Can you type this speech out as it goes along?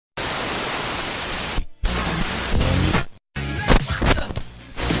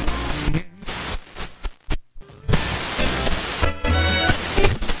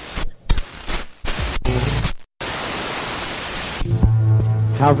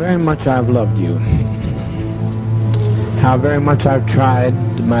how very much I've loved you, how very much I've tried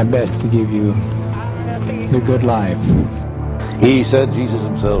my best to give you the good life. He said, Jesus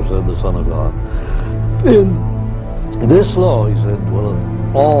himself said, the Son of God. In this law, he said,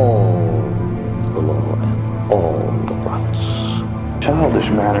 dwelleth all the law and all the prophets. Childish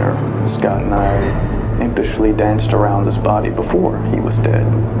manner, Scott and I impishly danced around his body before he was dead.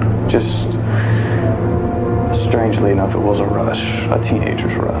 Just, strangely enough, it was a rush, a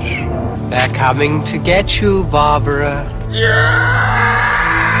teenager's rush. They're coming to get you, Barbara.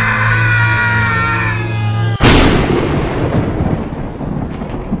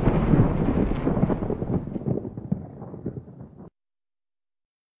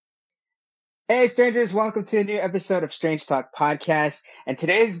 Hey strangers, welcome to a new episode of Strange Talk Podcast. And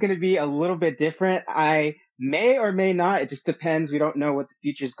today is going to be a little bit different. I may or may not, it just depends. We don't know what the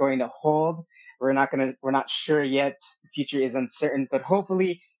future is going to hold. We're not sure yet. The future is uncertain, but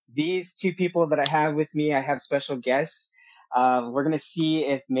hopefully these two people that I have with me, I have special guests. We're going to see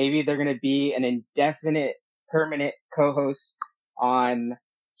if maybe they're going to be an indefinite, permanent co-host on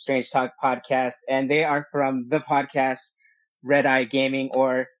Strange Talk Podcast. And they are from the podcast Red Eye Gaming,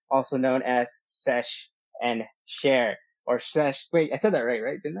 or also known as Sesh and Share, or Sesh. Wait, I said that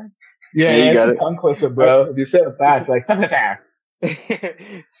right, didn't I? Yeah, you got it. Tongue twister, bro. If you say it fast, like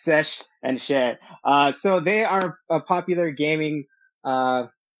Sesh and Share. So they are a popular gaming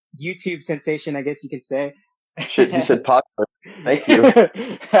YouTube sensation, I guess you could say. Shit, you said popular. Thank you.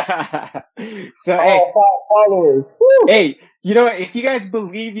 So, followers. Woo! Hey, you know what? If you guys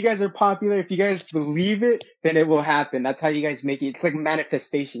believe you guys are popular, if you guys believe it, then it will happen. That's how you guys make it. It's like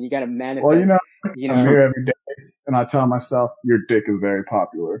manifestation. You got to manifest. Well, I'm here every day, and I tell myself, your dick is very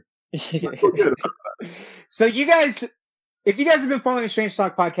popular. So you guys, if you guys have been following Strange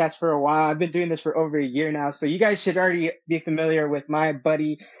Talk Podcast for a while, I've been doing this for over a year now, so you guys should already be familiar with my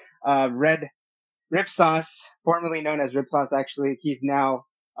buddy, Rip Sauce, formerly known as Rip Sauce. Actually, he's now.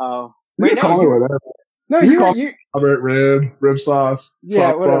 Call me whatever. No, you Robert Rib Sauce.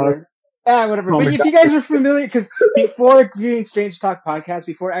 Yeah, whatever. Whatever. But if you guys are familiar, because before doing Strange Talk Podcast,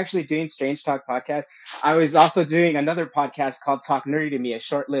 before actually doing Strange Talk Podcast, I was also doing another podcast called Talk Nerdy to Me, a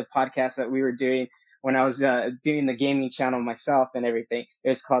short-lived podcast that we were doing when I was doing the gaming channel myself and everything. It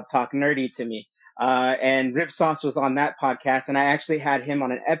was called Talk Nerdy to Me. And Rip Sauce was on that podcast, and I actually had him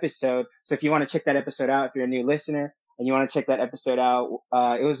on an episode. So if you want to check that episode out, if you're a new listener and you want to check that episode out,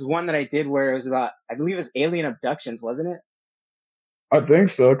 it was one that I did where it was about, I believe it was alien abductions, wasn't it? I think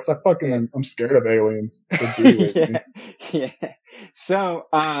so, because I'm scared of aliens. Yeah. So,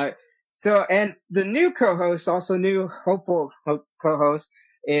 and the new co-host, also new hopeful co-host,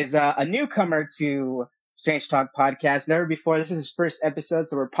 is a newcomer to Strange Talk Podcast. Never before. This is his first episode,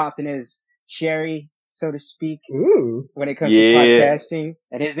 so we're popping his cherry, so to speak. Ooh. When it comes to podcasting.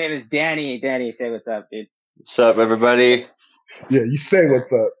 And his name is Danny. Danny, say what's up, dude. What's up, everybody? Yeah, you say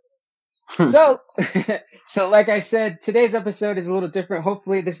what's up. So like I said, today's episode is a little different.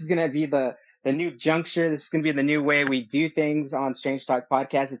 Hopefully this is going to be the new juncture. This is going to be the new way we do things on Strange Talk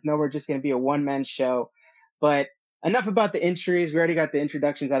Podcast. It's nowhere just going to be a one-man show. But enough about the entries. We already got the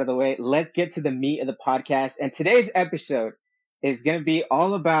introductions out of the way. Let's get to the meat of the podcast. And today's episode is going to be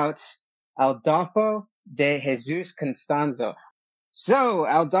all about Adolfo de Jesus Constanzo. So,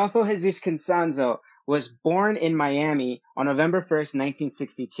 Adolfo Jesus Constanzo was born in Miami on November 1st,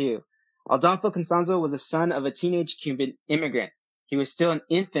 1962. Adolfo Constanzo was the son of a teenage Cuban immigrant. He was still an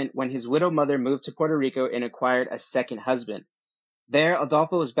infant when his widowed mother moved to Puerto Rico and acquired a second husband. There,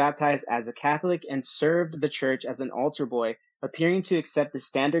 Adolfo was baptized as a Catholic and served the church as an altar boy, appearing to accept the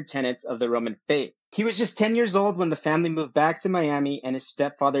standard tenets of the Roman faith. He was just 10 years old when the family moved back to Miami, and his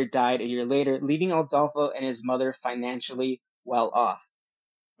stepfather died a year later, leaving Adolfo and his mother financially well off.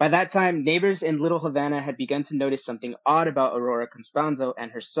 By that time, neighbors in Little Havana had begun to notice something odd about Aurora Constanzo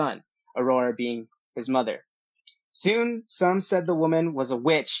and her son, Aurora being his mother. Soon, some said the woman was a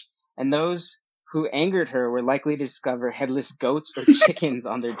witch, and those who angered her were likely to discover headless goats or chickens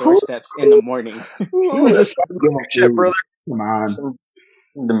on their doorsteps in the morning. Shit, brother. Come on. Some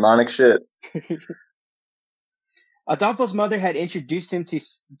demonic shit. Adolfo's mother had introduced him to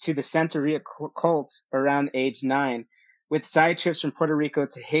the Santeria cult around age 9, with side trips from Puerto Rico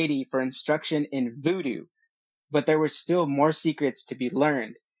to Haiti for instruction in voodoo. But there were still more secrets to be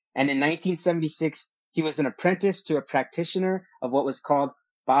learned. And in 1976, he was an apprentice to a practitioner of what was called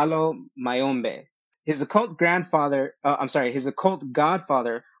Palo Mayombe. His occult godfather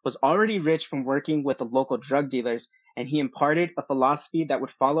was already rich from working with the local drug dealers, and he imparted a philosophy that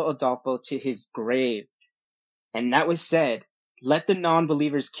would follow Adolfo to his grave. And that was said, let the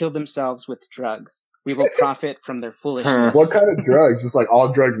non-believers kill themselves with drugs. we will profit from their foolishness. What kind of drugs? Just like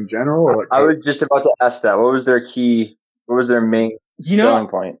all drugs in general? Or like I was just about to ask that. What was their main selling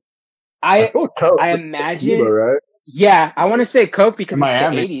point? I feel Coke. I imagine, Cuba, right? Yeah, I want to say Coke because it's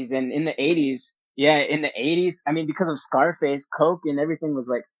Miami. the 80s, and in the 80s, I mean, because of Scarface, Coke and everything was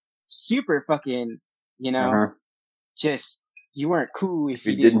like super fucking, just, you weren't cool if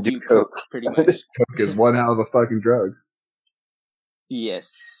you didn't do Coke, pretty much. Coke is one hell of a fucking drug.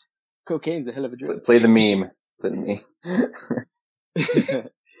 Yes. Cocaine's a hell of a drug. Play the meme.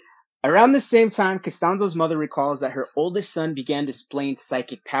 Around the same time, Costanzo's mother recalls that her oldest son began displaying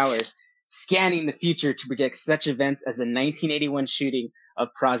psychic powers, scanning the future to predict such events as the 1981 shooting of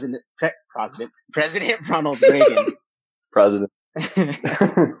President Ronald Reagan. President.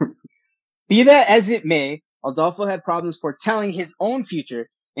 Be that as it may, Adolfo had problems foretelling his own future,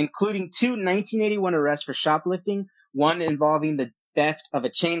 including 2 1981 arrests for shoplifting, one involving the theft of a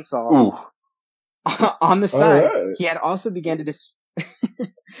chainsaw. On the side, he had also begun to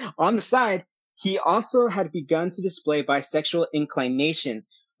on the side, he also had begun to display bisexual inclinations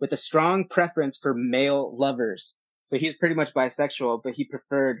with a strong preference for male lovers. So he was pretty much bisexual, but he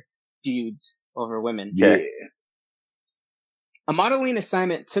preferred dudes over women. Yeah. A modeling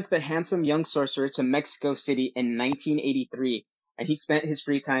assignment took the handsome young sorcerer to Mexico City in 1983, and he spent his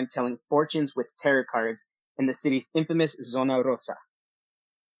free time telling fortunes with tarot cards in the city's infamous Zona Rosa.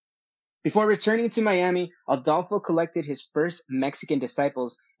 Before returning to Miami, Adolfo collected his first Mexican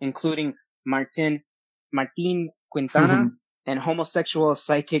disciples, including Martin Quintana and homosexual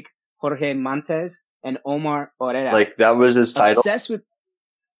psychic Jorge Montes and Omar Herrera. Like, that was his title? Obsessed with...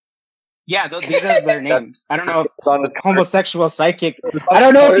 Yeah, these are their names. I don't know if homosexual psychic... I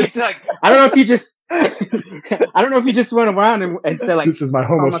don't know if he just went around and said, like, this is my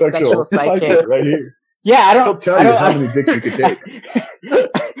homosexual psychic right here. Yeah, I don't... He'll tell you how many dicks you could take.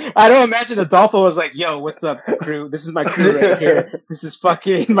 I don't imagine Adolfo was like, yo, what's up, crew? This is my crew right here. This is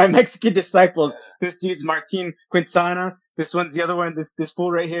fucking my Mexican disciples. This dude's Martin Quintana. This one's the other one. This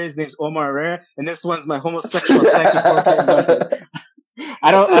fool right here, his name's Omar Herrera. And this one's my homosexual psychic.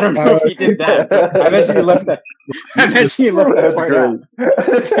 I don't know if he did that. I imagine he left that.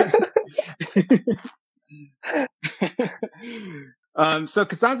 So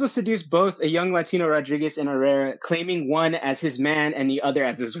Costanzo seduced both a young Latino Rodriguez and Herrera, claiming one as his man and the other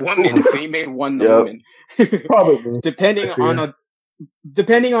as his woman. So he made one the woman. Probably.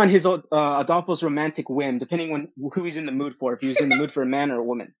 Depending on his Adolfo's romantic whim, depending on who he's in the mood for, if he was in the mood for a man or a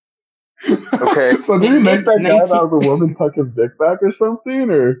woman. Okay. So did he make that guy that was a woman tuck his dick back or something,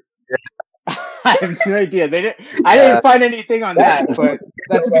 or? I have no idea. I didn't find anything on that, but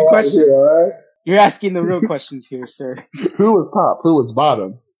that's a good question. Right? You're asking the real questions here, sir. Who was top? Who was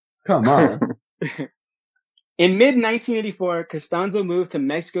bottom? Come on. In mid-1984, Costanzo moved to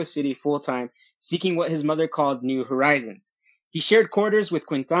Mexico City full-time, seeking what his mother called new horizons. He shared quarters with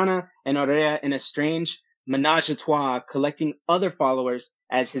Quintana and Herrera in a strange menage a trois, collecting other followers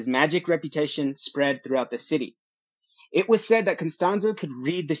as his magic reputation spread throughout the city. It was said that Costanzo could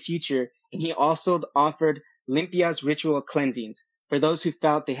read the future, and he also offered limpias ritual cleansings for those who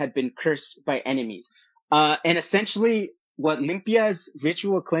felt they had been cursed by enemies. And essentially, what limpia's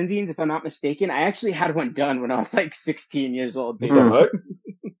ritual cleansings, if I'm not mistaken, I actually had one done when I was like 16 years old. What?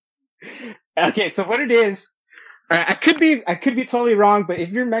 Okay, so what it is, I could be totally wrong, but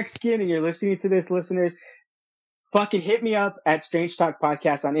if you're Mexican and you're listening to this, listeners, fucking hit me up at Strange Talk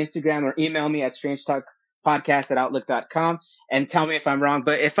Podcast on Instagram or email me at strangetalkpodcast@outlook.com and tell me if I'm wrong.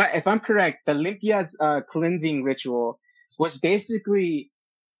 But if I'm correct, the limpia's cleansing ritual was basically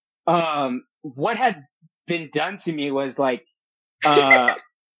what had been done to me was like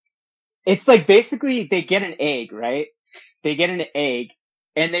it's like basically they get an egg, right? They get an egg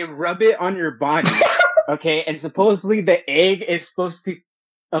and they rub it on your body, okay? And supposedly the egg is supposed to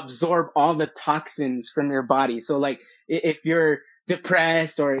absorb all the toxins from your body. So like if you're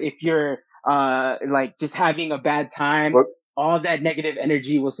depressed or if you're like just having a bad time, all that negative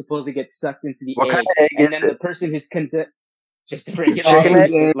energy will supposedly get sucked into the egg. Kind of egg and then the person who's just to break it chicken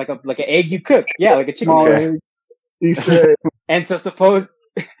egg? Like an egg you cook. Yeah, like a chicken egg. Easter egg. And so supposedly,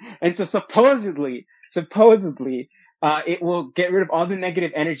 it will get rid of all the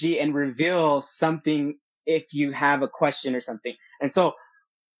negative energy and reveal something if you have a question or something. And so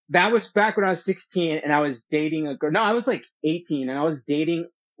that was back when I was 16 and I was dating a girl. No, I was like 18 and I was dating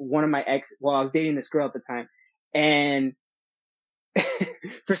one of my I was dating this girl at the time. And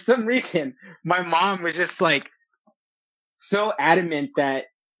for some reason, my mom was just like so adamant that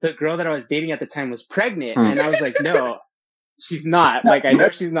the girl that I was dating at the time was pregnant. And I was like, no, she's not. Like, I know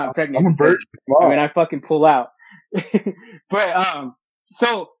she's not pregnant. I'm a virgin. Wow. I mean, I fucking pull out. But,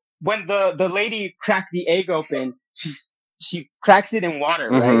 so when the lady cracked the egg open, she cracks it in water,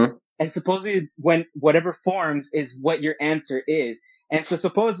 right? And supposedly when whatever forms is what your answer is. And so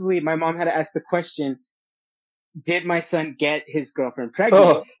supposedly my mom had to ask the question, did my son get his girlfriend pregnant?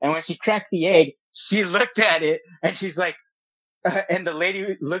 Oh. And when she cracked the egg, she looked at it and she's like, and the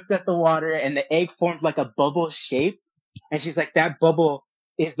lady looked at the water and the egg formed like a bubble shape. And she's like, that bubble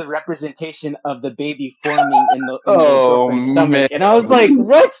is the representation of the baby forming in the girlfriend's stomach. Man. And I was like,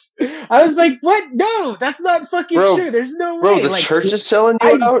 what? I was like, what? No, that's not fucking true. There's no way. Bro, the church is selling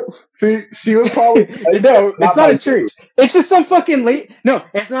you out? See, she was probably... No, it's not a church. It's just some fucking lady. No,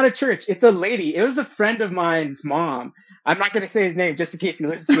 it's not a church. It's a lady. It was a friend of mine's mom. I'm not going to say his name just in case he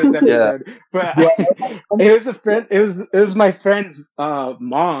listens to this episode. Yeah. But it was a friend. It was my friend's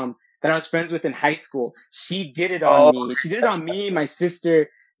mom that I was friends with in high school. She did it on me. She did it on me, my sister.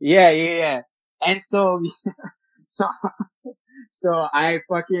 Yeah. And so I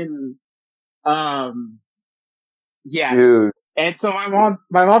fucking, yeah. Dude. And so my mom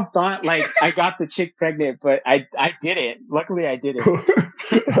thought like I got the chick pregnant, but I didn't. Luckily I didn't.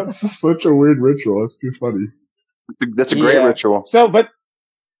 That's just such a weird ritual. It's too funny. That's a great ritual. So, but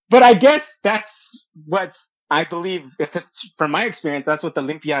I guess that's what's, I believe, if it's from my experience, that's what the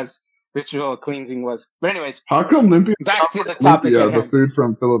Limpia's ritual cleansing was. But anyways, how come Limpia? Back to the topic. Limpia, the food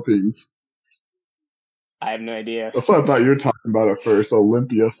from Philippines. I have no idea. That's what I thought you were talking about at first.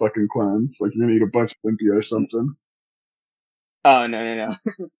 Olympia fucking cleanse. Like you're gonna eat a bunch of Olympia or something. Oh no.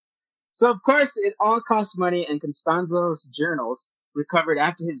 So of course, it all costs money, and Costanzo's journals, recovered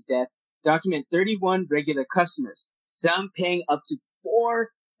after his death, document 31 regular customers, some paying up to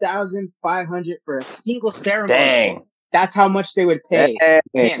 $4,500 for a single ceremony. Dang. That's how much they would pay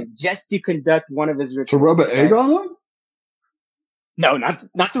him just to conduct one of his rituals. To rub an egg on him? No, not to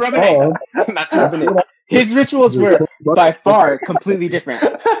rub an egg. Not to rub an egg. His rituals were by far completely different.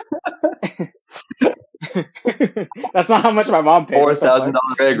 That's not how much my mom paid. $4,000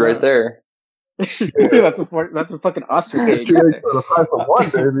 egg right there. That's a fucking ostrich egg. 2 eggs for the price of one,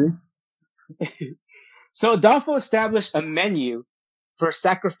 baby. So Adolfo established a menu for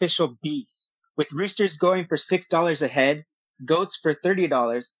sacrificial beasts, with roosters going for $6 a head, goats for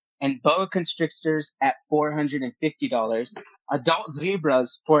 $30, and boa constrictors at $450, adult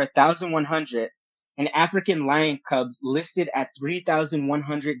zebras for $1,100, and African lion cubs listed at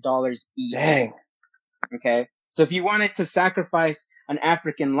 $3,100 each. Dang. Okay, so if you wanted to sacrifice an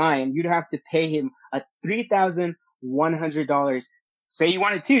African lion, you'd have to pay him a $3,100. Say you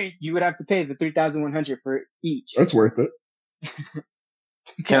wanted two, you would have to pay the $3,100 for each. That's worth it.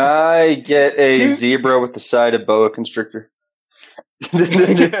 Can I get a zebra with the side of boa constrictor?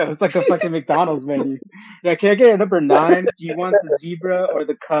 Yeah, it's like a fucking McDonald's menu. Yeah, can I get a number 9? Do you want the zebra or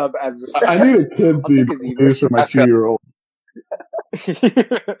the cub as a side? I need a kid zebra for my 2-year-old.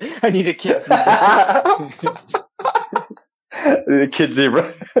 I need a kid zebra. A kid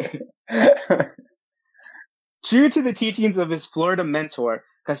zebra. True to the teachings of his Florida mentor,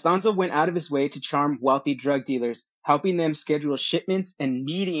 Costanzo went out of his way to charm wealthy drug dealers, helping them schedule shipments and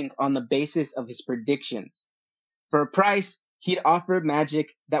meetings on the basis of his predictions. For a price, he'd offer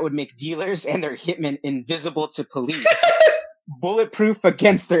magic that would make dealers and their hitmen invisible to police, bulletproof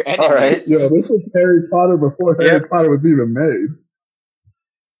against their enemies. All right. Yeah, this was Harry Potter before Harry Potter was even made.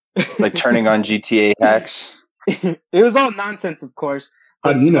 Like turning on GTA hacks. It was all nonsense, of course.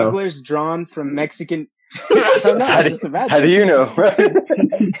 But smugglers drawn from Mexican... I don't know. How do you know? How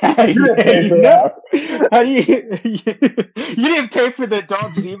do you know? How do you didn't pay for the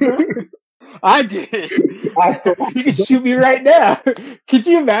adult zebra? I did. You can shoot me right now. Could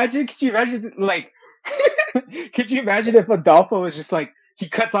you imagine? Like, could you imagine if Adolfo was just like, he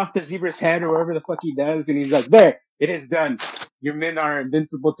cuts off the zebra's head or whatever the fuck he does, and he's like, there, it is done. Your men are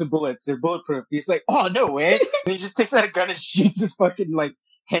invincible to bullets. They're bulletproof. He's like, oh, no way. And he just takes out a gun and shoots his fucking, like,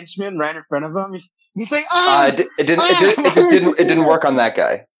 henchman right in front of him. He's like, it didn't work on that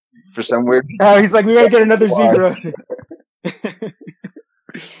guy for some weird. Oh, he's like, we gotta get another zebra.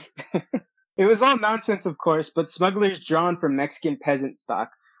 It was all nonsense, of course, but smugglers drawn from Mexican peasant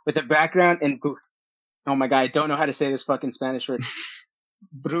stock with a background in oh my god, I don't know how to say this fucking Spanish word.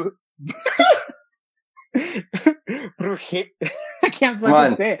 I can't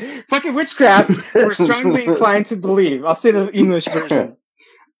fucking say it. Fucking witchcraft. We're strongly inclined to believe. I'll say the English version.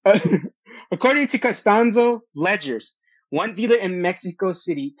 According to Costanzo ledgers, one dealer in Mexico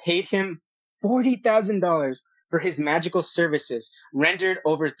City paid him $40,000 for his magical services rendered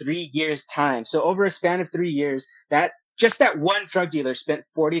over 3 years' time. So over a span of 3 years, that one drug dealer spent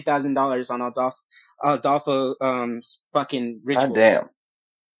 $40,000 on Adolfo's fucking rituals. God damn.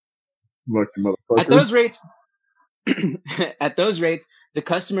 Look, motherfucker. At those rates, The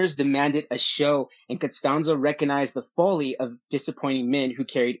customers demanded a show, and Costanzo recognized the folly of disappointing men who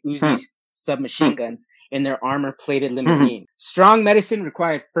carried Uzi submachine guns in their armor-plated limousine. Strong medicine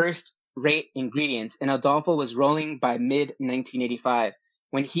required first-rate ingredients, and Adolfo was rolling by mid-1985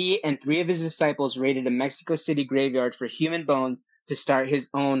 when he and 3 of his disciples raided a Mexico City graveyard for human bones to start his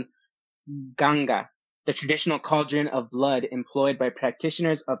own ganga, the traditional cauldron of blood employed by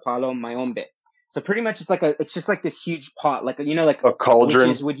practitioners of Palo Mayombe. So pretty much it's just like this huge pot, like like A cauldron.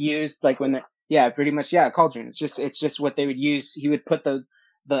 witches would use, like when pretty much a cauldron. It's just what they would use. He would put the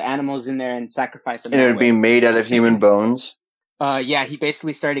animals in there and sacrifice them. And it would be made out of human bones. He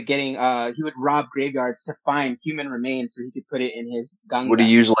basically started getting he would rob graveyards to find human remains so he could put it in his ganga. Would he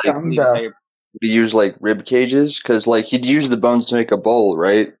use like rib cages? Because like he'd use the bones to make a bowl,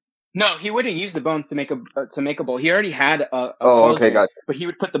 right? No, he wouldn't use the bones to make a bowl. He already had a cauldron, okay, gotcha. But he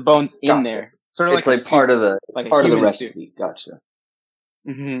would put the bones in there. Sort of it's like part of the recipe. Soup. Gotcha.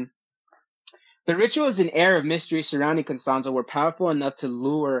 Mm-hmm. The rituals and air of mystery surrounding Costanzo were powerful enough to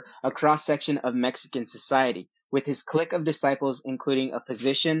lure a cross-section of Mexican society, with his clique of disciples including a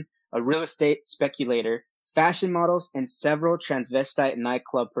physician, a real estate speculator, fashion models, and several transvestite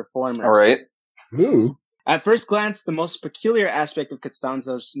nightclub performers. All right. Ooh. At first glance, the most peculiar aspect of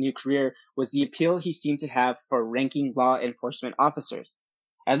Costanzo's new career was the appeal he seemed to have for ranking law enforcement officers.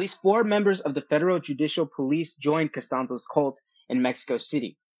 At least 4 members of the Federal Judicial Police joined Costanzo's cult in Mexico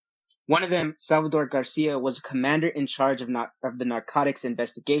City. One of them, Salvador Garcia, was a commander in charge of the narcotics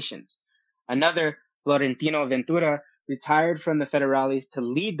investigations. Another, Florentino Ventura, retired from the Federales to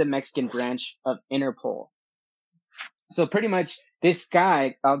lead the Mexican branch of Interpol. So pretty much, this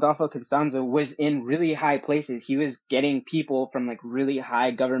guy, Adolfo Costanzo, was in really high places. He was getting people from like really high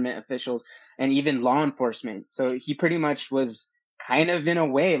government officials and even law enforcement. So he pretty much was kind of in a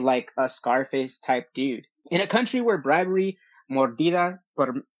way like a Scarface type dude. In a country where bribery, mordida,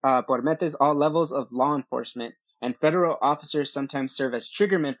 permetes all levels of law enforcement, and federal officers sometimes serve as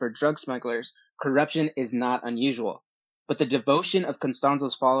triggermen for drug smugglers, corruption is not unusual. But the devotion of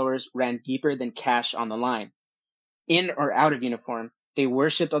Costanzo's followers ran deeper than cash on the line. In or out of uniform, they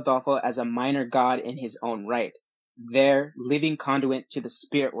worshipped Adolfo as a minor god in his own right. Their living conduit to the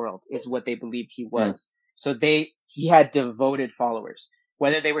spirit world is what they believed he was. So he had devoted followers.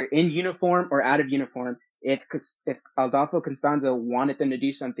 Whether they were in uniform or out of uniform, if Adolfo Costanzo wanted them to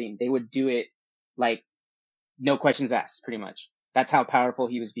do something, they would do it like no questions asked, pretty much. That's how powerful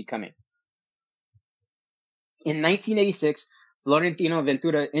he was becoming. In 1986, Florentino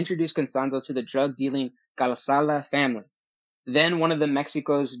Ventura introduced Costanzo to the drug-dealing Calzada family, then one of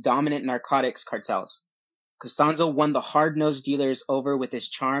Mexico's dominant narcotics cartels. Costanzo won the hard-nosed dealers over with his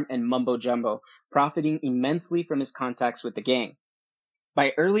charm and mumbo-jumbo, profiting immensely from his contacts with the gang.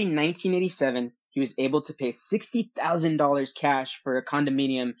 By early 1987, he was able to pay $60,000 cash for a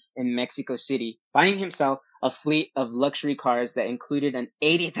condominium in Mexico City, buying himself a fleet of luxury cars that included an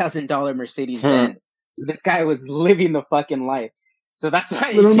 $80,000 Mercedes-Benz. So this guy was living the fucking life. So that's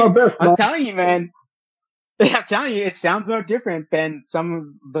why I'm telling you, man. I'm telling you, it sounds no different than some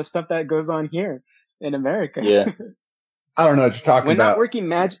of the stuff that goes on here in America. Yeah. I don't know what you're talking When about. not working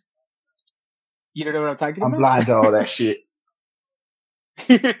magic, you don't know what I'm talking about? I'm blind to all that shit.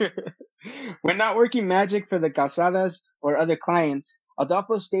 When not working magic for the Calzadas or other clients,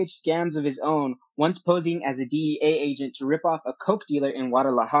 Adolfo staged scams of his own, once posing as a DEA agent to rip off a coke dealer in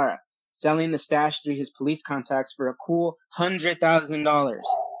Guadalajara, selling the stash through his police contacts for a cool $100,000.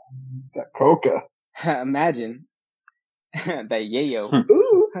 That coca. Imagine. That yayo.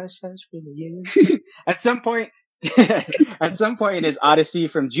 Ooh. Hush, hush for the yayo. At some point in his odyssey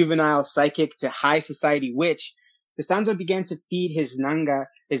from juvenile psychic to high society witch, Costanzo began to feed his ganga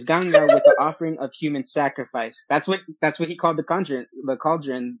with the offering of human sacrifice. That's what he called the cauldron,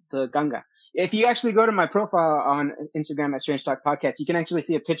 the ganga. If you actually go to my profile on Instagram at Strange Talk Podcast, you can actually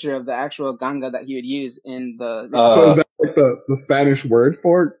see a picture of the actual ganga that he would use in the. So is that like the Spanish word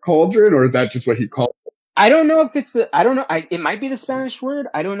for cauldron, or is that just what he called it? I don't know if it's it might be the Spanish word.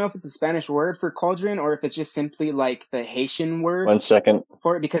 I don't know if it's a Spanish word for cauldron or if it's just simply like the Haitian word. 1 second.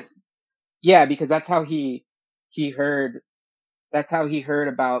 For it, because that's how he heard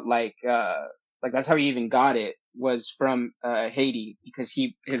about that's how he even got it, was from Haiti, because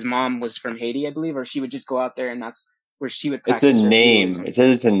his mom was from Haiti, I believe, or she would just go out there and that's where she would practice. It's a name. It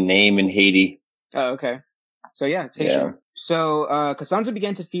says it's a name in Haiti. Oh, okay. So yeah, it's Haitian. Yeah. So Costanzo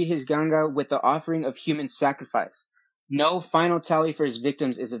began to feed his ganga with the offering of human sacrifice. No final tally for his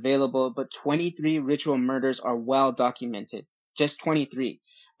victims is available, but 23 ritual murders are well documented. Just 23.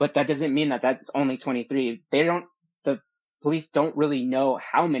 But that doesn't mean that that's only 23. The police don't really know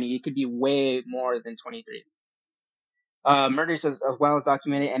how many. It could be way more than 23. Murders as well as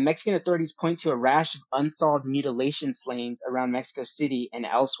documented, and Mexican authorities point to a rash of unsolved mutilation slayings around Mexico City and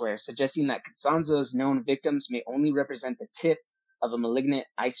elsewhere, suggesting that Costanzo's known victims may only represent the tip of a malignant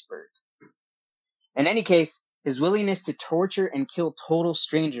iceberg. In any case, his willingness to torture and kill total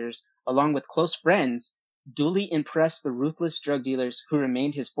strangers, along with close friends, duly impressed the ruthless drug dealers who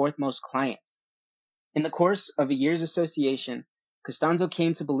remained his foremost clients. In the course of a year's association, Costanzo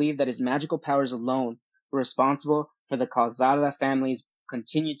came to believe that his magical powers alone were responsible for the Calzada family's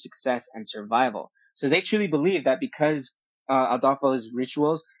continued success and survival. So they truly believed that because Adolfo's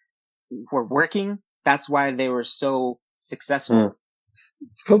rituals were working, that's why they were so successful.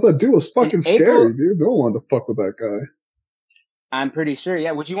 Because that dude was fucking scary, dude. No one wanted to fuck with that guy. I'm pretty sure,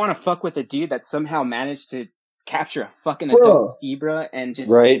 yeah. Would you want to fuck with a dude that somehow managed to capture a fucking adult zebra and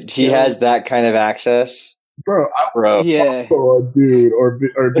just... Right? He has that kind of access. Bro. Yeah. A dude, or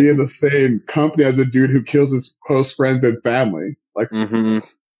be in the same company as a dude who kills his close friends and family. Like,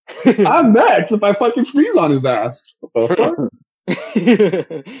 I'm next if I fucking sneeze on his ass. What the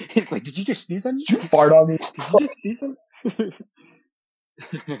fuck? He's like, did you just sneeze on me? Did you fart on me? Did you just sneeze on me?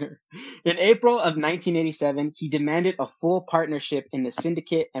 In April of 1987, he demanded a full partnership in the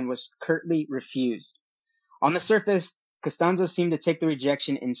syndicate and was curtly refused. On the surface, Costanzo seemed to take the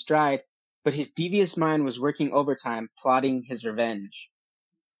rejection in stride, but his devious mind was working overtime, plotting his revenge.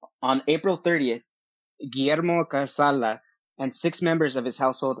 On April 30th, Guillermo Carsala and 6 members of his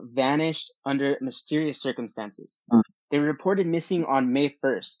household vanished under mysterious circumstances. They were reported missing on May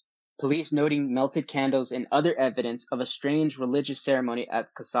 1st, police noting melted candles and other evidence of a strange religious ceremony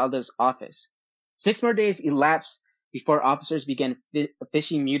at Casalda's office. 6 more days elapsed before officers began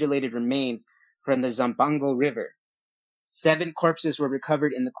fishing mutilated remains from the Zampango River. 7 corpses were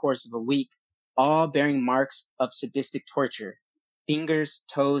recovered in the course of a week, all bearing marks of sadistic torture. Fingers,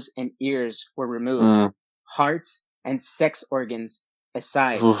 toes, and ears were removed. Hearts and sex organs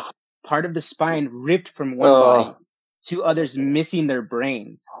aside. Part of the spine ripped from one body. 2 others missing their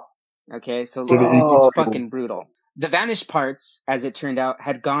brains. Okay, so it's fucking brutal. The vanished parts, as it turned out,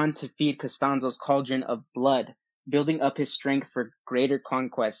 had gone to feed Costanzo's cauldron of blood, building up his strength for greater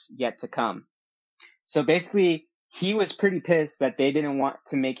conquests yet to come. So basically, he was pretty pissed that they didn't want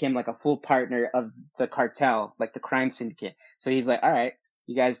to make him like a full partner of the cartel, like the crime syndicate. So he's like, all right,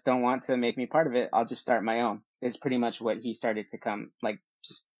 you guys don't want to make me part of it, I'll just start my own. It's pretty much what he started to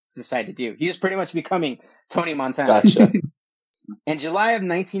just decide to do. He was pretty much becoming Tony Montana. Gotcha. In July of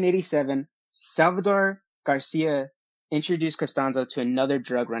 1987, Salvador Garcia introduced Costanzo to another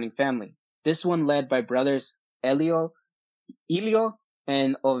drug-running family, this one led by brothers Elio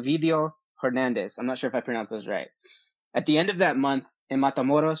and Ovidio Hernandez. I'm not sure if I pronounced those right. At the end of that month, in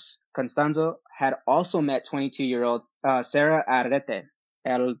Matamoros, Costanzo had also met 22-year-old Sarah Aldrete.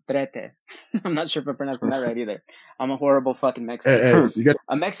 I'm not sure if I'm pronouncing that right either. I'm a horrible fucking Mexican. Hey, you get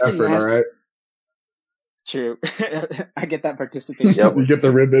a Mexican effort, all right? True. I get that participation. Yep, you get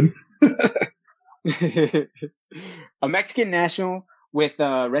the ribbon. A Mexican national with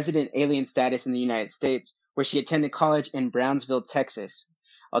resident alien status in the United States, where she attended college in Brownsville, Texas.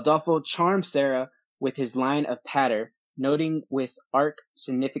 Adolfo charmed Sarah with his line of patter, noting with arch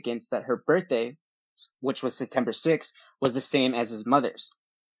significance that her birthday, which was September 6th, was the same as his mother's.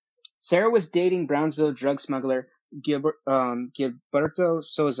 Sarah was dating Brownsville drug smuggler Gilberto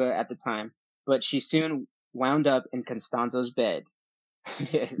Souza at the time, but she soon wound up in Costanzo's bed.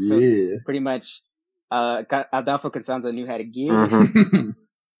 So pretty much, Adolfo Costanzo knew how to get it.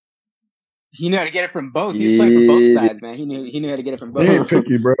 He knew how to get it from both. He was playing for both sides, man. He knew how to get it from both. He ain't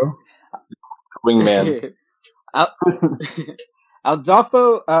picky, bro. Wingman.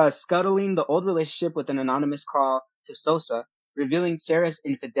 Adolfo scuttling the old relationship with an anonymous call to Sosa, revealing Sarah's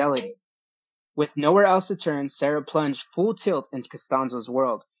infidelity. With nowhere else to turn, Sarah plunged full tilt into Costanzo's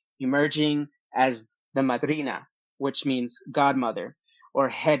world, emerging as the madrina, which means godmother, or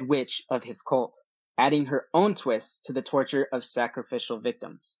head witch of his cult, adding her own twist to the torture of sacrificial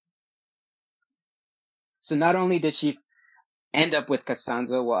victims. So not only did she end up with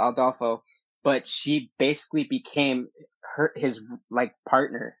Adolfo, but she basically became his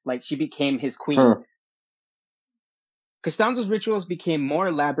partner. Like, she became his queen. Costanzo's rituals became more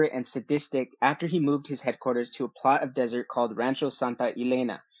elaborate and sadistic after he moved his headquarters to a plot of desert called Rancho Santa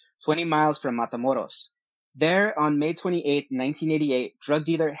Elena, 20 miles from Matamoros. There, on May 28, 1988, drug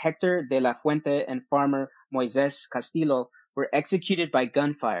dealer Hector de la Fuente and farmer Moises Castillo were executed by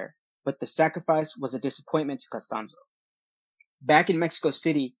gunfire, but the sacrifice was a disappointment to Costanzo. Back in Mexico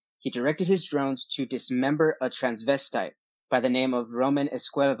City, he directed his drones to dismember a transvestite by the name of Roman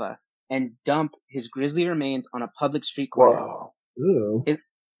Escuelva and dump his grisly remains on a public street corner. Whoa.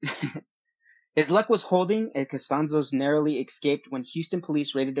 His luck was holding, and Costanzo's narrowly escaped when Houston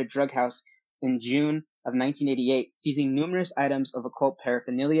police raided a drug house in June of 1988, seizing numerous items of occult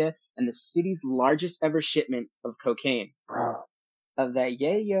paraphernalia and the city's largest ever shipment of cocaine. Bro. Of that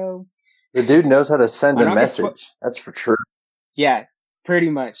yayo. The dude knows how to send a August message. That's for sure. Yeah, pretty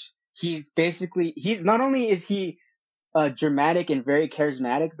much. He's not only is he dramatic and very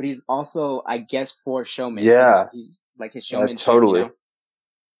charismatic, but he's also, I guess, for showman. Yeah. He's like his showmanship. Totally. You know?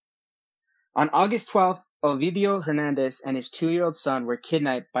 On August 12th, Ovidio Hernandez and his 2-year-old son were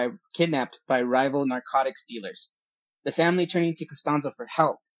kidnapped by rival narcotics dealers, the family turning to Costanzo for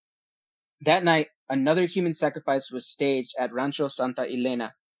help. That night, another human sacrifice was staged at Rancho Santa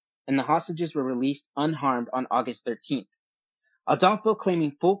Elena, and the hostages were released unharmed on August 13th. Adolfo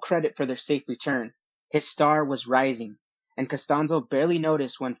claiming full credit for their safe return. His star was rising, and Costanzo barely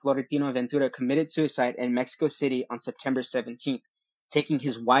noticed when Florentino Ventura committed suicide in Mexico City on September 17th, taking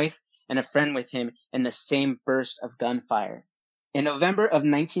his wife and a friend with him in the same burst of gunfire. In November of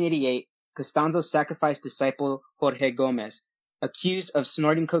 1988, Costanzo sacrificed disciple Jorge Gomez, accused of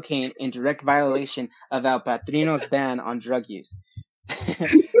snorting cocaine in direct violation of El Patrino's ban on drug use.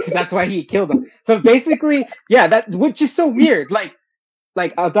 That's why he killed him. So basically, yeah, which is so weird. Like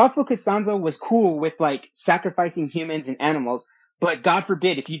Adolfo Costanzo was cool with like sacrificing humans and animals, but God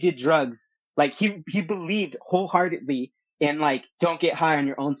forbid if you did drugs, like he believed wholeheartedly in like don't get high on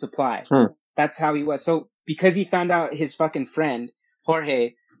your own supply. That's how he was. So because he found out his fucking friend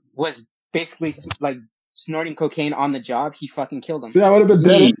Jorge was basically like snorting cocaine on the job, he fucking killed him. See, I would have been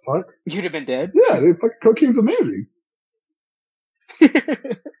dead. As fuck. You'd have been dead. Yeah, cocaine's amazing.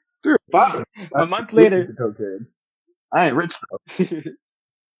 Dude, a month later, cocaine. I ain't rich though.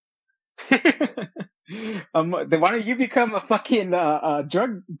 Then why don't you become a fucking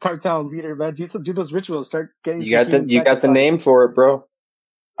drug cartel leader, man? Do those rituals. Start getting. You got the name for it, bro.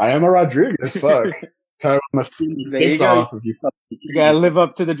 I am a Rodriguez. Fuck. Tyler must see me face off if you. You gotta live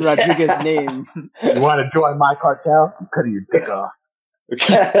up to the Rodriguez name. You want to join my cartel? I'm cutting your dick off.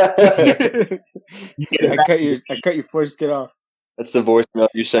 I cut your foreskin off. That's the voicemail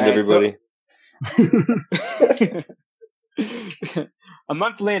you send everybody. A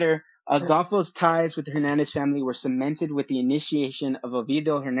month later, Adolfo's ties with the Hernandez family were cemented with the initiation of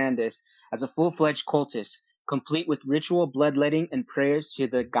Ovidio Hernandez as a full-fledged cultist, complete with ritual bloodletting and prayers to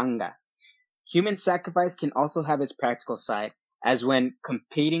the Ganga. Human sacrifice can also have its practical side, as when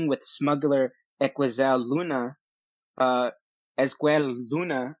competing with smuggler Esquiel Luna, I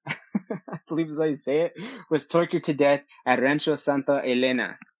believe is how you say it, was tortured to death at Rancho Santa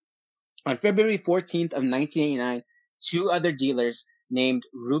Elena. On February 14th of 1989, 2 other dealers named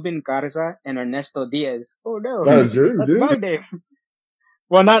Ruben Garza and Ernesto Diaz. Oh no, that's my name.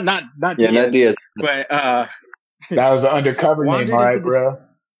 Well, not Diaz. Not Diaz. But that was an undercover name, all right, bro.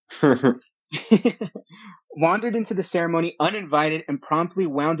 Wandered into the ceremony uninvited and promptly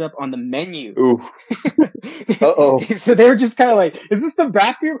wound up on the menu. Ooh. Uh-oh. So they were just kind of like, is this the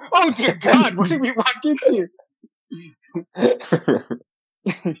bathroom? Oh dear God, what did we walk into?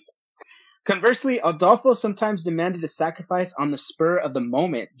 Conversely, Adolfo sometimes demanded a sacrifice on the spur of the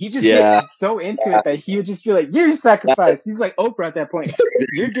moment. He just gets so into it that he would just be like, you're sacrificed. He's like Oprah at that point.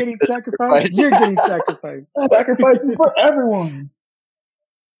 You're getting sacrificed. You're getting sacrificed. Sacrifice for everyone.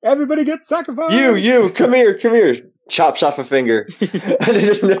 Everybody gets sacrificed. You, come here. Chops off a finger.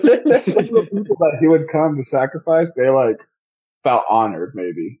 The people that he would come to sacrifice, they like felt honored,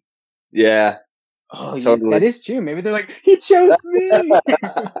 maybe. Yeah. Oh, totally. Yeah, that is true. Maybe they're like, he chose me.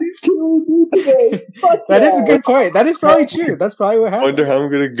 He's killing me today. That is a good point. That is probably true. That's probably what happened. Wonder how I'm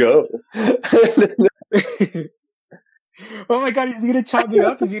gonna go. Oh my God, is he gonna chop me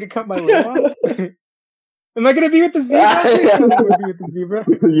up? Is he gonna cut my leg off? Am I gonna be with the zebra? I'm gonna be with the zebra.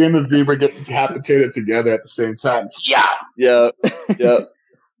 You and the zebra get decapitated together at the same time. Yeah.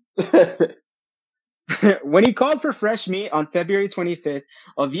 When he called for fresh meat on February 25th,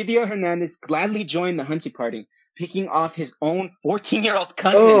 Ovidio Hernandez gladly joined the hunting party, picking off his own 14-year-old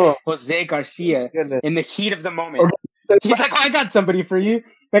cousin, Jose Garcia, in the heat of the moment. Okay. He's like, I got somebody for you.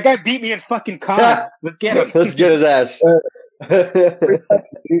 That guy beat me in fucking COD. Let's get him. Let's get his ass.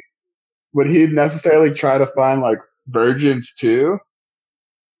 Would he necessarily try to find, like, virgins, too?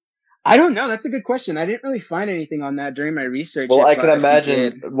 I don't know. That's a good question. I didn't really find anything on that during my research. Well, I can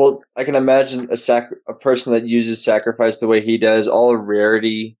imagine a person that uses sacrifice the way he does. All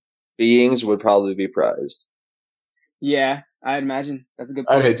rarity beings would probably be prized. Yeah, I'd imagine. That's a good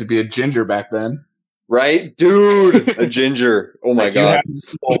point. I'd hate to be a ginger back then. Right? Dude, a ginger. Oh my God.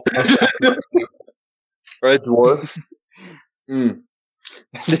 Or a dwarf.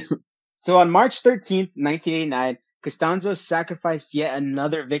 So on March 13th, 1989, Costanzo sacrificed yet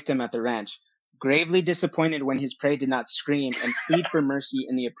another victim at the ranch, gravely disappointed when his prey did not scream, and plead for mercy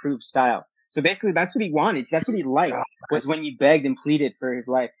in the approved style. So basically, that's what he wanted. That's what he liked, was when he begged and pleaded for his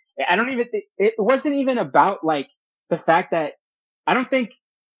life. I don't even think, it wasn't even about, like, the fact that, I don't think,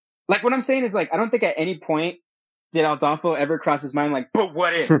 like, what I'm saying is, like, I don't think at any point did Adolfo ever cross his mind, like, but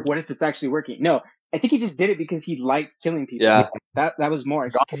what if it's actually working? No, I think he just did it because he liked killing people. Yeah. That was more,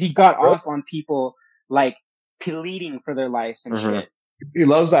 because he got off on people, like, pleading for their lives and shit. He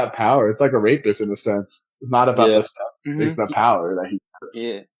loves that power. It's like a rapist in a sense. It's not about the stuff. It's the power that he has.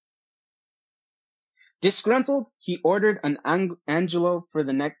 Yeah. Disgruntled, he ordered an Anglo for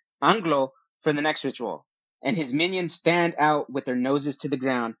the next ritual, and his minions fanned out with their noses to the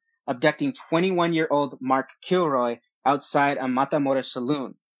ground, abducting 21-year-old Mark Kilroy outside a Matamoros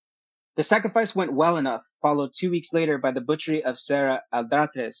saloon. The sacrifice went well enough, followed 2 weeks later by the butchery of Sarah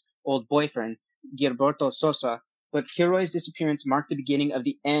Aldrate's old boyfriend, Gilberto Sosa, but Kilroy's disappearance marked the beginning of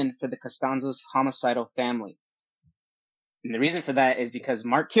the end for the Costanzo's homicidal family. And the reason for that is because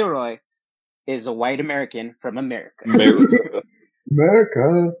Mark Kilroy is a white American from America.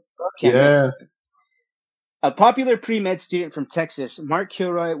 America. Yeah. A popular pre-med student from Texas, Mark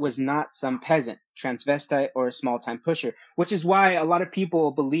Kilroy was not some peasant, transvestite, or a small-time pusher, which is why a lot of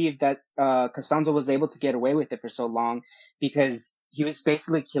people believe that Costanzo was able to get away with it for so long, because he was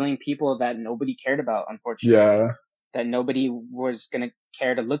basically killing people that nobody cared about, unfortunately. Yeah. That nobody was going to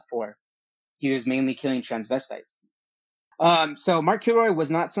care to look for. He was mainly killing transvestites. So Mark Kilroy was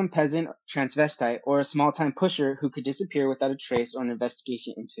not some peasant, transvestite, or a small-time pusher who could disappear without a trace or an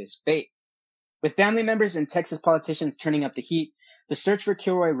investigation into his fate. With family members and Texas politicians turning up the heat, the search for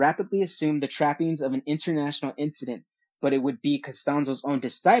Kilroy rapidly assumed the trappings of an international incident, but it would be Costanzo's own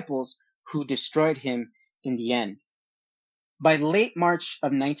disciples who destroyed him in the end. By late March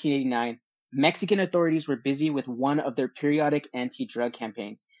of 1989, Mexican authorities were busy with one of their periodic anti-drug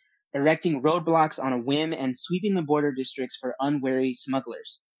campaigns, erecting roadblocks on a whim and sweeping the border districts for unwary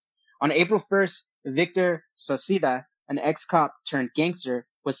smugglers. On April 1st, Victor Socida, an ex-cop turned gangster,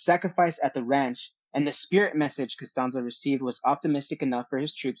 was sacrificed at the ranch, and the spirit message Costanzo received was optimistic enough for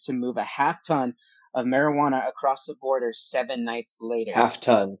his troops to move a half-ton of marijuana across the border 7 nights later.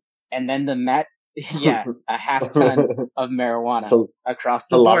 Half-ton. And then a half-ton of marijuana across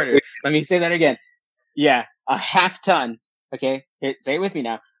the border. Let me say that again. Yeah, a half-ton. Okay, here, say it with me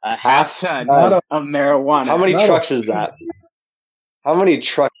now. A half-ton of marijuana. How many trucks is that? How many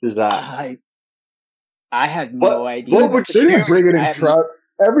trucks is that? I have no idea. What would you bring it in truck?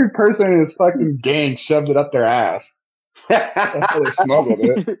 Every person in his fucking gang shoved it up their ass. That's how they smuggled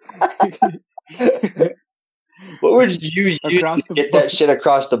it. What would you use to get that shit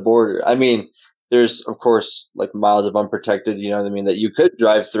across the border? I mean, there's, of course, like miles of unprotected, you know what I mean, that you could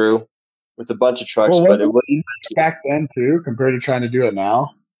drive through with a bunch of trucks, but it wouldn't. Back then, too, compared to trying to do it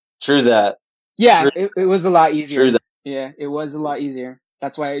now. True that. Yeah, it was a lot easier. True that. Yeah, it was a lot easier.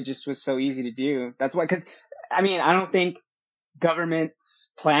 That's why it just was so easy to do. That's why, because, I mean, I don't think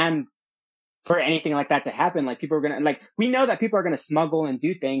governments plan for anything like that to happen. Like, people are going to, like, we know that people are going to smuggle and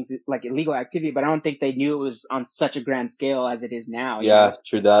do things like illegal activity, but I don't think they knew it was on such a grand scale as it is now. Yeah,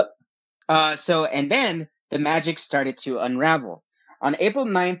 true that. And then the magic started to unravel. On April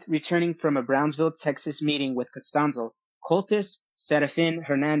 9th, returning from a Brownsville, Texas meeting with Costanzo, Cultus Serafin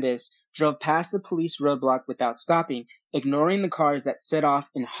Hernandez drove past the police roadblock without stopping, ignoring the cars that set off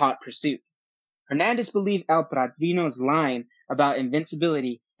in hot pursuit. Hernandez believed El Padrino's line about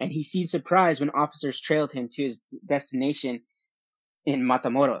invincibility, and he seemed surprised when officers trailed him to his destination in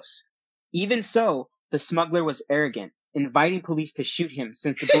Matamoros. Even so, the smuggler was arrogant, inviting police to shoot him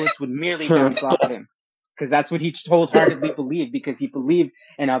since the bullets would merely bounce off of him. Because that's what he wholeheartedly believed, because he believed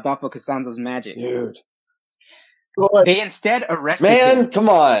in Adolfo Costanzo's magic. Dude. They instead arrested him. Man, come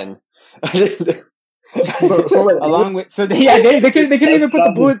on. they couldn't even put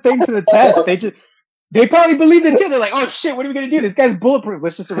the bullet thing to the test. They probably believed it too. They're like, oh shit, what are we gonna do? This guy's bulletproof.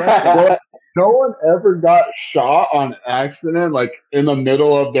 Let's just arrest him. No one ever got shot on accident, like in the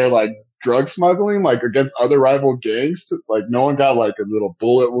middle of their like drug smuggling, like against other rival gangs. Like no one got like a little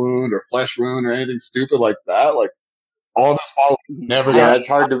bullet wound or flesh wound or anything stupid like that. Like all this follow never got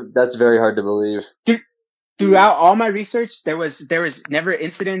shot. That's very hard to believe. Throughout all my research, there was never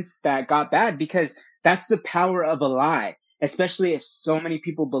incidents that got bad, because that's the power of a lie, especially if so many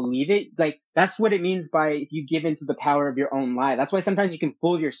people believe it. Like, that's what it means by if you give into the power of your own lie. That's why sometimes you can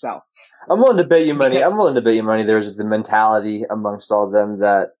fool yourself. I'm willing to bet you money. There's the mentality amongst all of them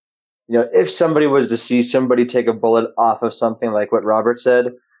that, you know, if somebody was to see somebody take a bullet off of something like what Robert said,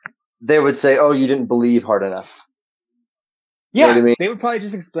 they would say, oh, you didn't believe hard enough. Yeah, you know what I mean? They would probably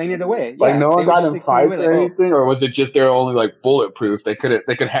just explain it away. Like yeah, no one got in fights or anything, oh. or was it just they're only like bulletproof? They could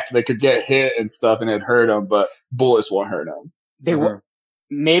get hit and stuff, and it hurt them, but bullets won't hurt them. They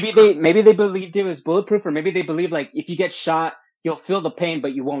maybe they believed it was bulletproof, or maybe they believed like if you get shot, you'll feel the pain,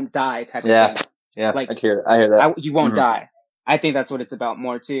 but you won't die. Type of thing. Yeah, like I hear that. You won't die. I think that's what it's about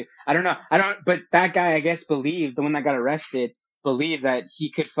more too. I don't know. But that guy, I guess, believed, the one that got arrested, believed that he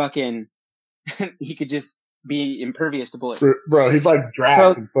could he could just be impervious to bullets. Bro, he's like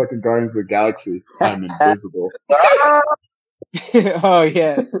Drax in fucking Guardians of the Galaxy. I'm invisible. Oh,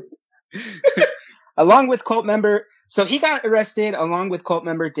 yeah. Along with cult member, so he got arrested along with cult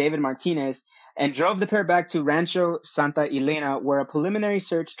member David Martinez and drove the pair back to Rancho Santa Elena, where a preliminary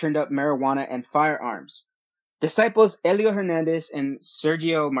search turned up marijuana and firearms. Disciples Elio Hernandez and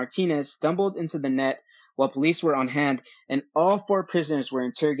Sergio Martinez stumbled into the net while police were on hand, and all 4 prisoners were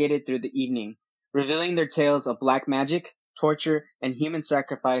interrogated through the evening, revealing their tales of black magic, torture, and human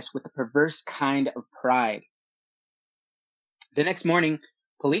sacrifice with a perverse kind of pride. The next morning,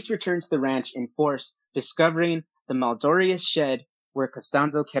 police returned to the ranch in force, discovering the malodorous shed where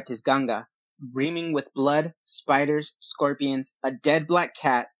Costanzo kept his ganga, reaming with blood, spiders, scorpions, a dead black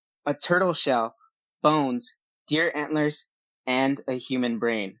cat, a turtle shell, bones, deer antlers, and a human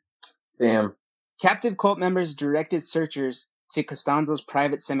brain. Damn. Captive cult members directed searchers to Costanzo's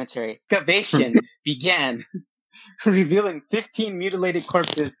private cemetery. Excavation began, revealing 15 mutilated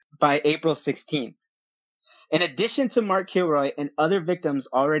corpses by April 16th. In addition to Mark Kilroy and other victims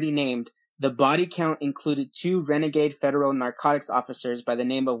already named, the body count included 2 renegade federal narcotics officers by the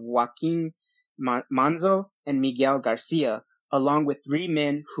name of Joaquin Manzo and Miguel Garcia, along with 3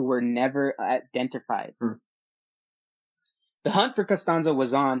 men who were never identified. The hunt for Costanzo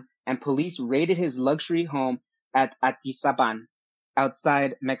was on, and police raided his luxury home at Atizaban,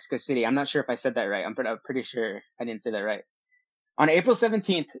 outside Mexico City. I'm not sure if I said that right. I'm pretty sure I didn't say that right. On April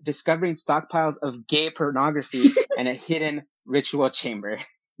 17th, discovering stockpiles of gay pornography and a hidden ritual chamber.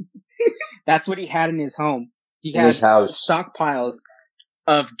 That's what he had in his home. He had stockpiles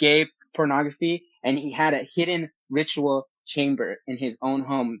of gay pornography, and he had a hidden ritual chamber in his own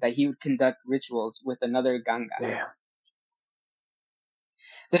home that he would conduct rituals with another ganga. Damn.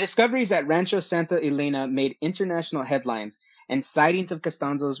 The discoveries at Rancho Santa Elena made international headlines, and sightings of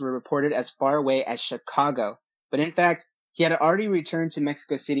Costanzo's were reported as far away as Chicago. But in fact, he had already returned to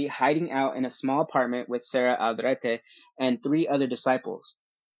Mexico City, hiding out in a small apartment with Sarah Aldrete and 3 other disciples.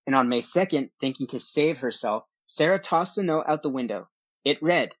 And on May 2nd, thinking to save herself, Sarah tossed a note out the window. It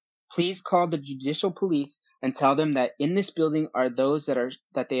read, "Please call the judicial police and tell them that in this building are those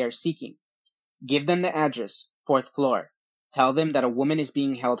that they are seeking. Give them the address, 4th floor. Tell them that a woman is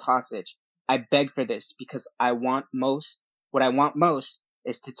being held hostage. I beg for this because what I want most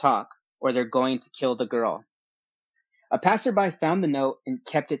is to talk, or they're going to kill the girl." A passerby found the note and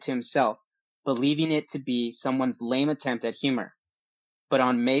kept it to himself, believing it to be someone's lame attempt at humor. But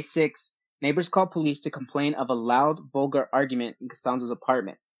on May 6, neighbors called police to complain of a loud, vulgar argument in Costanzo's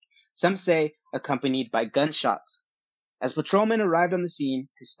apartment. Some say accompanied by gunshots. As patrolmen arrived on the scene,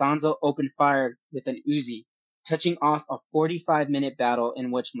 Costanzo opened fire with an Uzi, touching off a 45-minute battle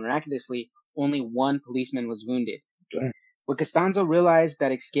in which, miraculously, only 1 policeman was wounded. Damn. When Costanzo realized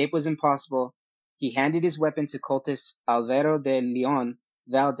that escape was impossible, he handed his weapon to cultist Alvaro de Leon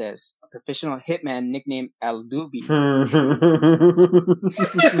Valdez, a professional hitman nicknamed El Dubi. I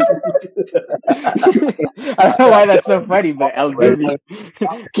don't know why that's so funny, but El Dubi.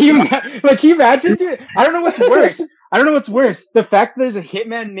 Can you imagine? Dude? I don't know what's worse. The fact that there's a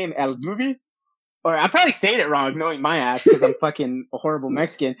hitman named El Dubi, or I'm probably saying it wrong, knowing my ass, because I'm fucking a horrible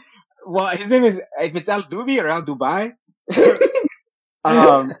Mexican. Well, his name is, if it's El Dubi or El Dubai.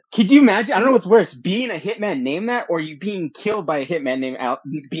 Could you imagine? I don't know what's worse, being a hitman named that, or you being killed by a hitman named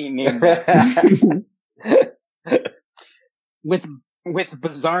that. with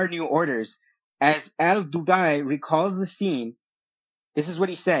bizarre new orders. As Al Dubai recalls the scene, this is what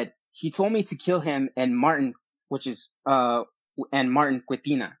he said. He told me to kill him and Martin, and Martin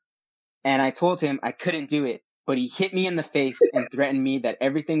Quetina. And I told him I couldn't do it, but he hit me in the face and threatened me that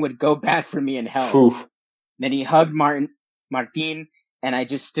everything would go bad for me in hell. Oof. Then he hugged Martin, and I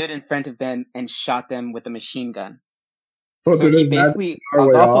just stood in front of them and shot them with a machine gun. So he basically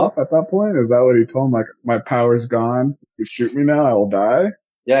off at that point. Is that what he told him? Like, my power's gone. You shoot me now, I will die.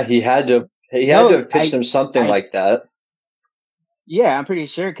 Yeah, he had to. He had to pitch them something like that. Yeah, I'm pretty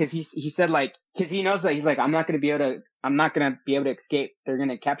sure because he said because he knows that he's like, I'm not gonna be able to escape. They're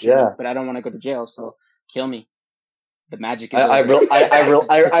gonna capture me, but I don't want to go to jail, so kill me. The magic is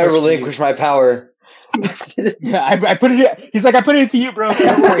I relinquish my power. Yeah, I put it. He's like, I put it into you, bro.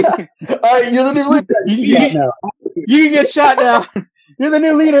 Don't worry. All right, you're literally now. You can get shot now. You're the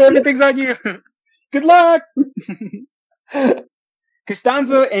new leader. Everything's on you. Good luck.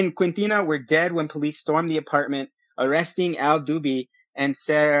 Costanzo and Quintina were dead when police stormed the apartment, arresting Al Duby and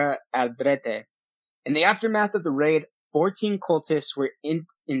Sarah Aldrete. In the aftermath of the raid, 14 cultists were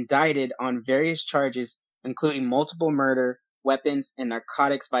indicted on various charges, including multiple murder, weapons and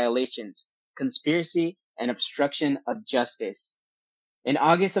narcotics violations, conspiracy, and obstruction of justice. In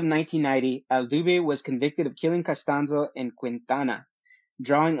August of 1990, Alduve was convicted of killing Costanzo and Quintana,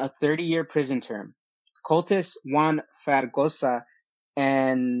 drawing a 30-year prison term. Cultist Juan Fargosa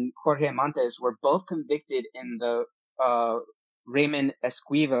and Jorge Montes were both convicted in the Raymond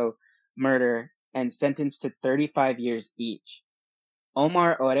Esquivel murder and sentenced to 35 years each.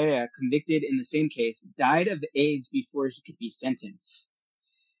 Omar Oreja, convicted in the same case, died of AIDS before he could be sentenced.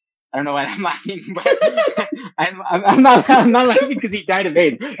 I don't know why I'm laughing, but I'm not laughing because he died of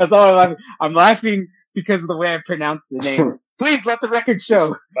AIDS. That's all I'm laughing. I'm laughing because of the way I pronounce the names. Please let the record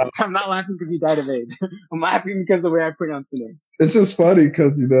show. I'm not laughing because he died of AIDS. I'm laughing because of the way I pronounce the name. It's just funny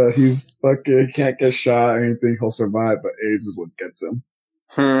because, he's fucking, he can't get shot or anything, he'll survive, but AIDS is what gets him.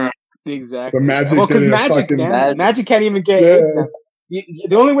 Exactly. But Magic, Magic can't even get AIDS now.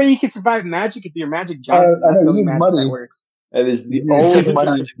 The only way you can survive Magic if you're Magic Johnson. That's the only magic that works. That is the only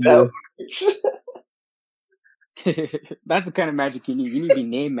magic that works. That's the kind of magic you need. You need to be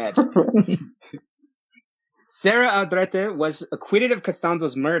named Magic. Sarah Aldrete was acquitted of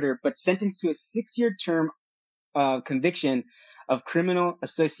Costanzo's murder, but sentenced to a 6-year term of conviction of criminal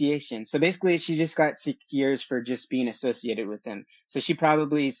association. So basically, she just got 6 years for just being associated with him. So she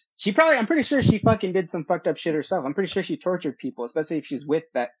probably, I'm pretty sure she fucking did some fucked up shit herself. I'm pretty sure she tortured people, especially if she's with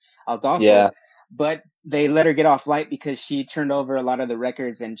that Adolfo. Yeah. But they let her get off light because she turned over a lot of the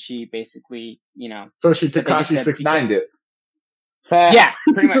records and she basically, So she Tekashi 6ix9ine it. Yeah,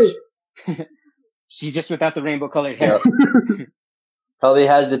 pretty much. She's just without the rainbow colored hair. Yep. Probably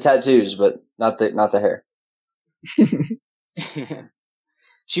has the tattoos, but not the hair.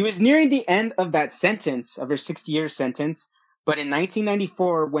 She was nearing the end of that sentence, of her 60-year sentence, but in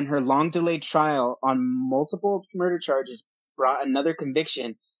 1994, when her long-delayed trial on multiple murder charges brought another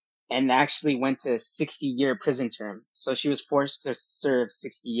conviction and actually went to a 60-year prison term. So she was forced to serve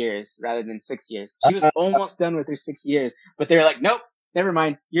 60 years rather than 6 years. She was almost done with her 6 years, but they were like, nope, never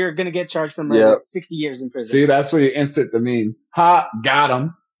mind. You're going to get charged for murder. Yep. 60 years in prison. See, that's where you insert the meme. Ha,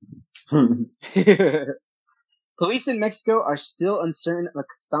 got him. Police in Mexico are still uncertain of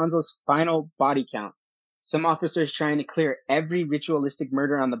Costanzo's final body count. Some officers trying to clear every ritualistic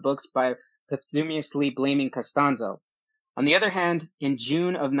murder on the books by posthumously blaming Costanzo. On the other hand, in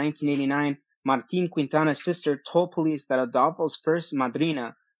June of 1989, Martin Quintana's sister told police that Adolfo's first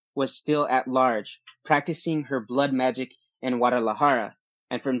madrina was still at large, practicing her blood magic in Guadalajara.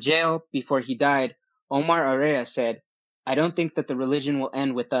 And from jail, before he died, Omar Oreja said, "I don't think that the religion will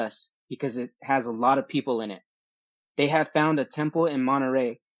end with us, because it has a lot of people in it. They have found a temple in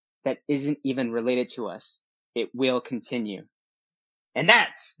Monterrey that isn't even related to us. It will continue." And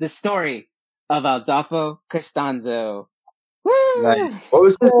that's the story of Adolfo Costanzo. Woo! Nice. What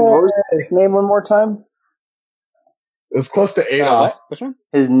was his nickname one more time? It's close to Adolf. Which one?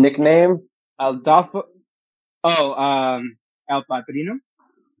 His nickname? Adolfo. Oh, El Padrino?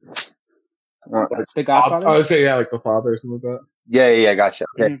 The Godfather? I would say, yeah, like the father or something like that. Yeah, gotcha.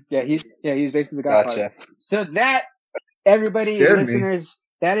 Okay. Mm-hmm. Yeah, he's basically the Godfather. Gotcha. So that, everybody, listeners,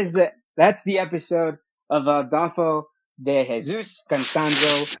 that's the episode of Adolfo de Jesus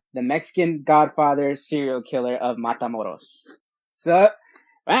Costanzo, the Mexican Godfather serial killer of Matamoros. So,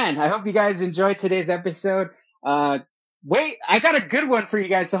 man, I hope you guys enjoyed today's episode. Wait, I got a good one for you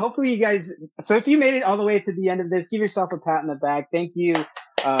guys. So hopefully you guys, if you made it all the way to the end of this, give yourself a pat on the back. Thank you,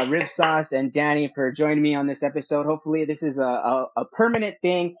 Rib Sauce and Danny, for joining me on this episode. Hopefully this is a permanent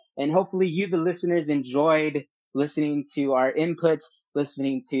thing, and hopefully you, the listeners, enjoyed listening to our inputs,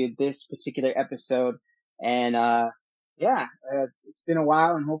 listening to this particular episode. And, it's been a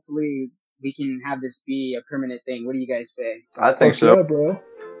while, and hopefully we can have this be a permanent thing. What do you guys say? I think so. Yeah, bro.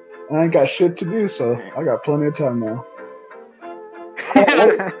 I ain't got shit to do, so I got plenty of time now.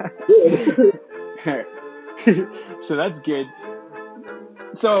 So that's good.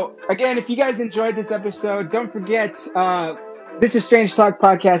 So again, if you guys enjoyed this episode, don't forget, this is Strange Talk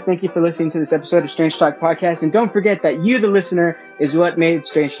Podcast. Thank you for listening to this episode of Strange Talk Podcast. And don't forget that you, the listener, is what made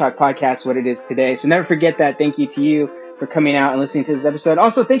Strange Talk Podcast what it is today. So never forget that. Thank you to you for coming out and listening to this episode.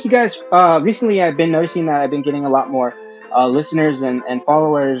 Also, thank you guys. Recently, I've been noticing that I've been getting a lot more listeners and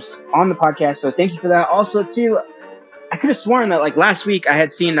followers on the podcast. So thank you for that. Also, too, I could have sworn that like last week I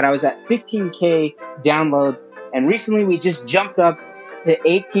had seen that I was at 15K downloads. And recently we just jumped up to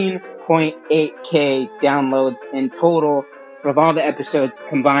 18.5 1.8K downloads in total of all the episodes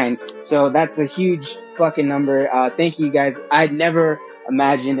combined. So that's a huge fucking number. Thank you guys. I'd never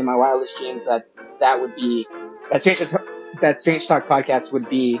imagined in my wildest dreams that Strange Talk podcast would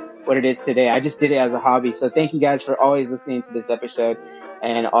be what it is today. I just did it as a hobby. So thank you guys for always listening to this episode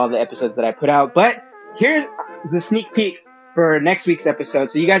and all the episodes that I put out. But here's the sneak peek for next week's episode.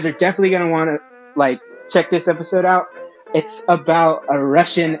 So you guys are definitely going to want to check this episode out. It's about a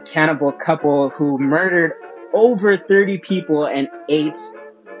Russian cannibal couple who murdered over 30 people and ate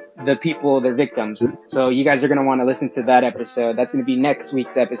their victims. So you guys are going to want to listen to that episode. That's going to be next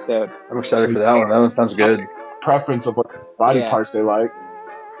week's episode. I'm excited for that one. That one sounds good. Preference of what body parts they like.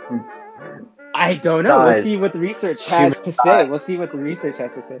 I don't know. We'll see what the research has to say.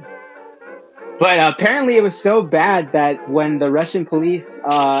 But apparently it was so bad that when the Russian police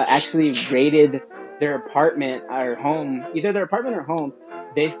actually raided their apartment or home, either their apartment or home,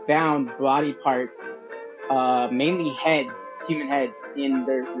 they found body parts, mainly human heads, in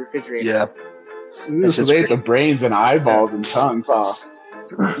their refrigerator. Yeah. So they ate the brains and eyeballs and tongues off.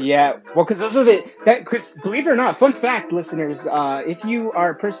 Yeah, well, because those are because believe it or not, fun fact, listeners, if you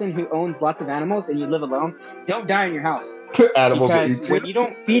are a person who owns lots of animals and you live alone, don't die in your house. Animals because when you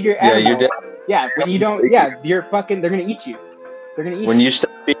don't feed your animals, you're dead. Yeah, when you don't, you're fucking. They're gonna eat you. They're gonna eat when you. You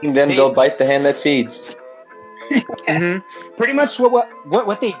stop feeding them, they'll bite the hand that feeds. Mm-hmm. Pretty much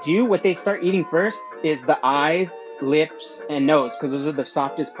what they do, what they start eating first is the eyes, lips, and nose, because those are the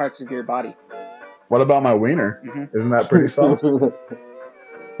softest parts of your body. What about my wiener? Mm-hmm. Isn't that pretty soft?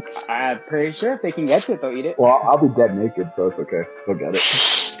 I'm pretty sure if they can get to it, they'll eat it. Well, I'll be dead naked, so it's okay. They'll get it.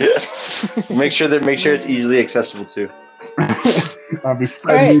 make sure it's easily accessible too. I'll be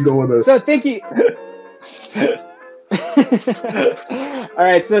spreading eagle with it. So thank you. All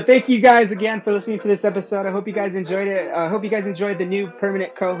right, so thank you guys again for listening to this episode. I hope you guys enjoyed it. I hope you guys enjoyed the new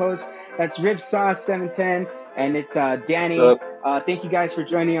permanent co-host. That's Ribsauce710, and it's Danny. Thank you guys for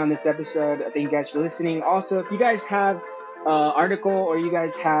joining on this episode. Thank you guys for listening. Also, if you guys have article or you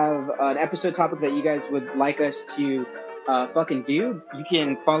guys have an episode topic that you guys would like us to fucking do, you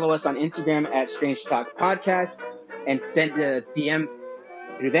can follow us on Instagram at Strange Talk Podcast and send a DM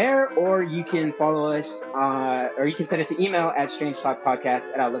through there, or you can follow us or you can send us an email at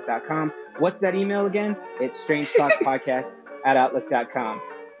strangetalkpodcast@outlook.com. What's that email again? It's strangetalkpodcast@outlook.com.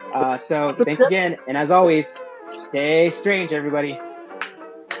 So thanks again, and as always, stay strange, everybody.